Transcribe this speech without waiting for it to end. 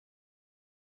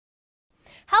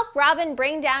Help Robin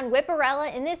bring down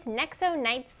Whiparella in this Nexo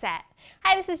Knights set.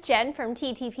 Hi, this is Jen from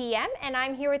TTPM, and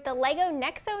I'm here with the LEGO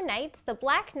Nexo Knights, the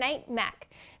Black Knight Mech.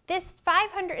 This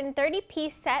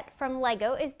 530-piece set from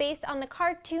LEGO is based on the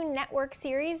Cartoon Network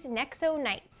series Nexo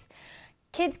Knights.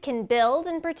 Kids can build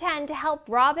and pretend to help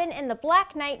Robin and the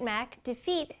Black Knight Mech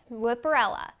defeat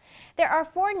Whiparella. There are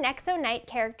 4 Nexo Knight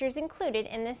characters included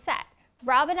in this set: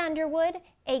 Robin Underwood,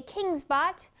 a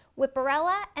Kingsbot,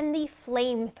 Whiparella, and the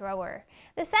Flamethrower.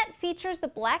 The set features the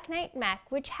Black Knight Mech,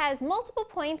 which has multiple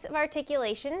points of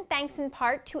articulation thanks in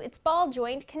part to its ball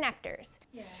joint connectors.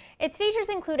 Its features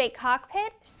include a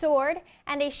cockpit, sword,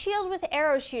 and a shield with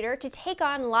arrow shooter to take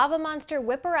on lava monster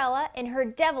Whiparella in her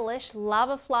devilish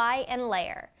lava fly and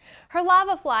lair. Her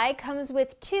lava fly comes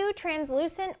with 2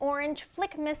 translucent orange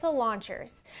flick missile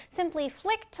launchers. Simply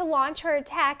flick to launch her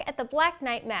attack at the Black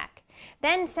Knight Mech.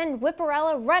 Then send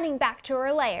Whiparella running back to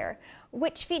her lair,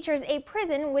 which features a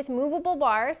prison with movable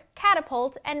bars,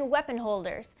 catapult, and weapon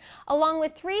holders, along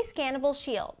with 3 scannable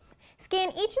shields.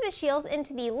 Scan each of the shields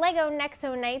into the LEGO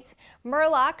Nexo Knights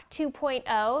Merlok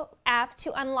 2.0 app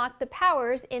to unlock the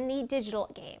powers in the digital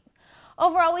game.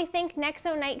 Overall, we think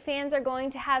Nexo Knight fans are going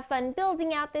to have fun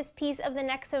building out this piece of the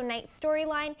Nexo Knight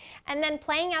storyline and then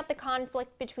playing out the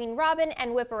conflict between Robin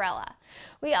and Whiparella.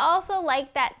 We also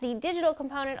like that the digital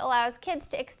component allows kids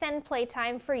to extend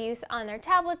playtime for use on their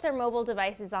tablets or mobile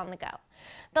devices on the go.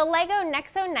 The LEGO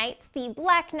Nexo Knights, the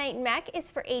Black Knight Mech,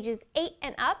 is for ages 8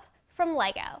 and up from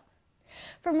LEGO.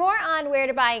 For more on where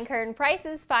to buy and current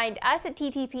prices, find us at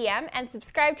TTPM and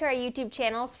subscribe to our YouTube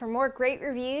channels for more great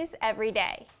reviews every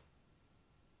day.